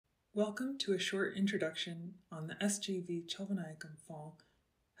Welcome to a short introduction on the SJV Chelvanayakam Fall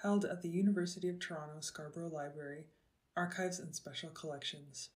held at the University of Toronto Scarborough Library, Archives and Special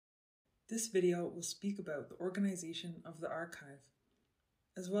Collections. This video will speak about the organization of the archive,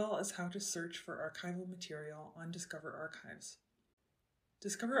 as well as how to search for archival material on Discover Archives.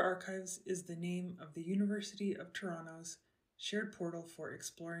 Discover Archives is the name of the University of Toronto's shared portal for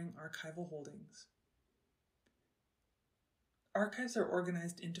exploring archival holdings. Archives are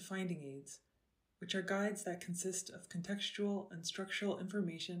organized into finding aids, which are guides that consist of contextual and structural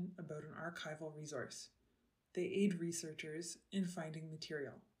information about an archival resource. They aid researchers in finding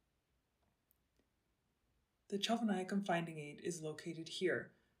material. The Chelvanayakam finding aid is located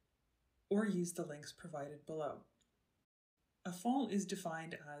here, or use the links provided below. A fond is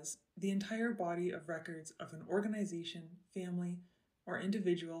defined as the entire body of records of an organization, family, or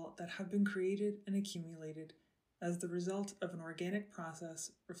individual that have been created and accumulated as the result of an organic process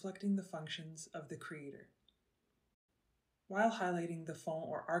reflecting the functions of the creator. While highlighting the fond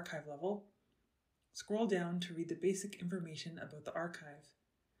or archive level, scroll down to read the basic information about the archive,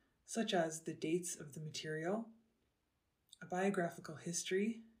 such as the dates of the material, a biographical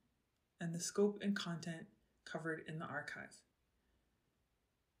history, and the scope and content covered in the archive.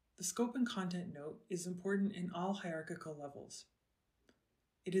 The scope and content note is important in all hierarchical levels.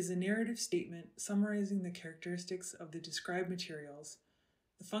 It is a narrative statement summarizing the characteristics of the described materials,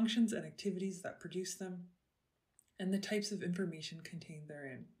 the functions and activities that produce them, and the types of information contained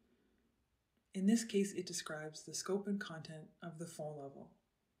therein. In this case, it describes the scope and content of the fond level.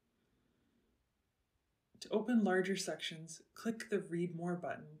 To open larger sections, click the Read More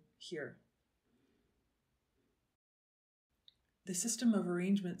button here. The System of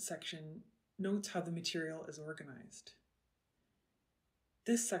Arrangement section notes how the material is organized.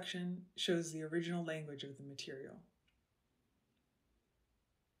 This section shows the original language of the material.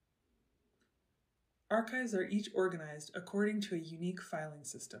 Archives are each organized according to a unique filing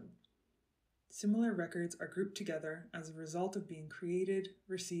system. Similar records are grouped together as a result of being created,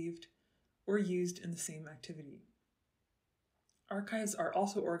 received, or used in the same activity. Archives are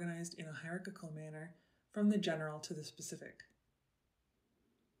also organized in a hierarchical manner from the general to the specific.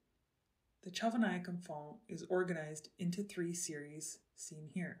 The Chelvanayakam fond is organized into 3 series, seen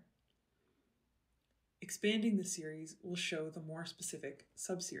here. Expanding the series will show the more specific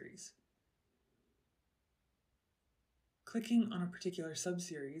subseries. Clicking on a particular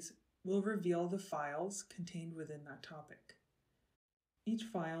subseries will reveal the files contained within that topic. Each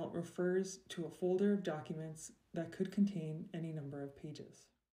file refers to a folder of documents that could contain any number of pages.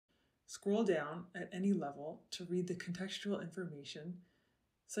 Scroll down at any level to read the contextual information,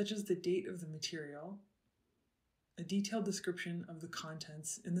 such as the date of the material, a detailed description of the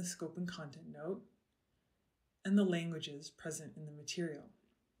contents in the scope and content note, and the languages present in the material.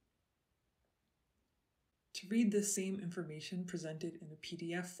 To read this same information presented in a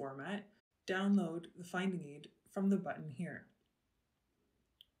PDF format, download the finding aid from the button here.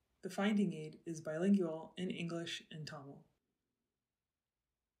 The finding aid is bilingual in English and Tamil.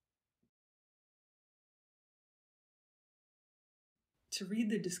 To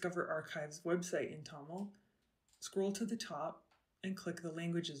read the Discover Archives website in Tamil, scroll to the top and click the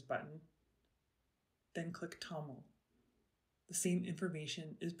Languages button, then click Tamil. The same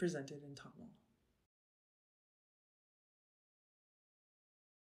information is presented in Tamil.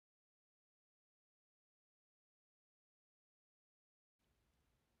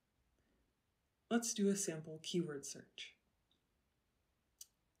 Let's do a sample keyword search.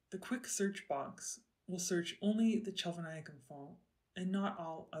 The quick search box will search only the Chelvanayakam fond and not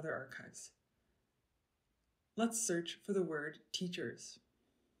all other archives. Let's search for the word teachers.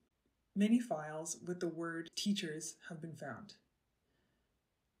 Many files with the word teachers have been found.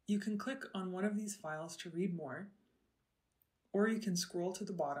 You can click on one of these files to read more, or you can scroll to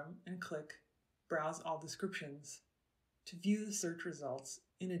the bottom and click Browse All Descriptions to view the search results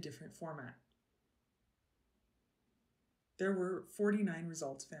in a different format. There were 49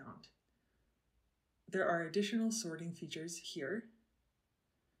 results found. There are additional sorting features here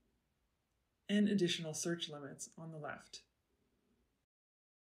and additional search limits on the left.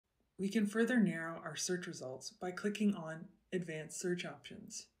 We can further narrow our search results by clicking on Advanced Search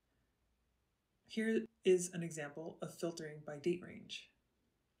Options. Here is an example of filtering by date range.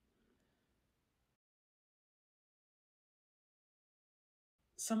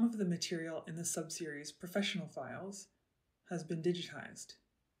 Some of the material in the subseries Professional Files has been digitized.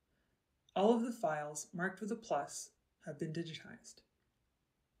 All of the files marked with a plus have been digitized.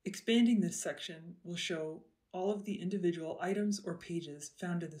 Expanding this section will show all of the individual items or pages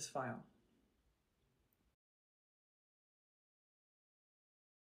found in this file.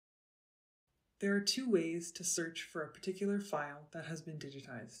 There are two ways to search for a particular file that has been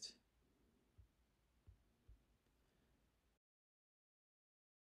digitized.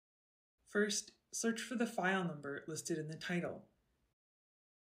 First, search for the file number listed in the title.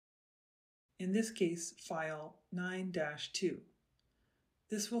 In this case, file 9-2.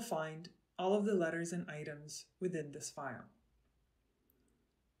 This will find all of the letters and items within this file.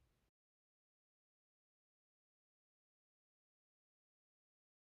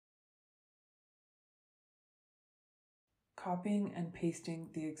 Copying and pasting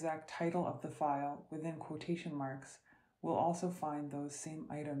the exact title of the file within quotation marks will also find those same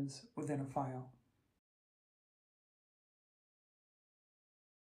items within a file.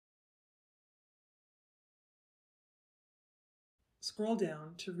 Scroll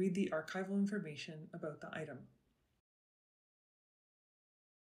down to read the archival information about the item.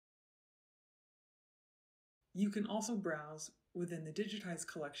 You can also browse within the digitized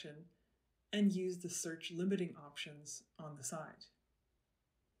collection and use the search limiting options on the side.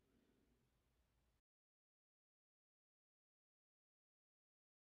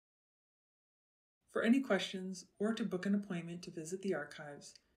 For any questions or to book an appointment to visit the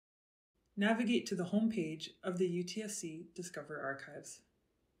archives, navigate to the home page of the UTSC Discover Archives.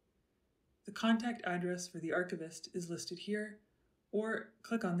 The contact address for the archivist is listed here, or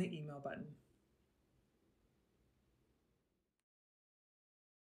click on the email button.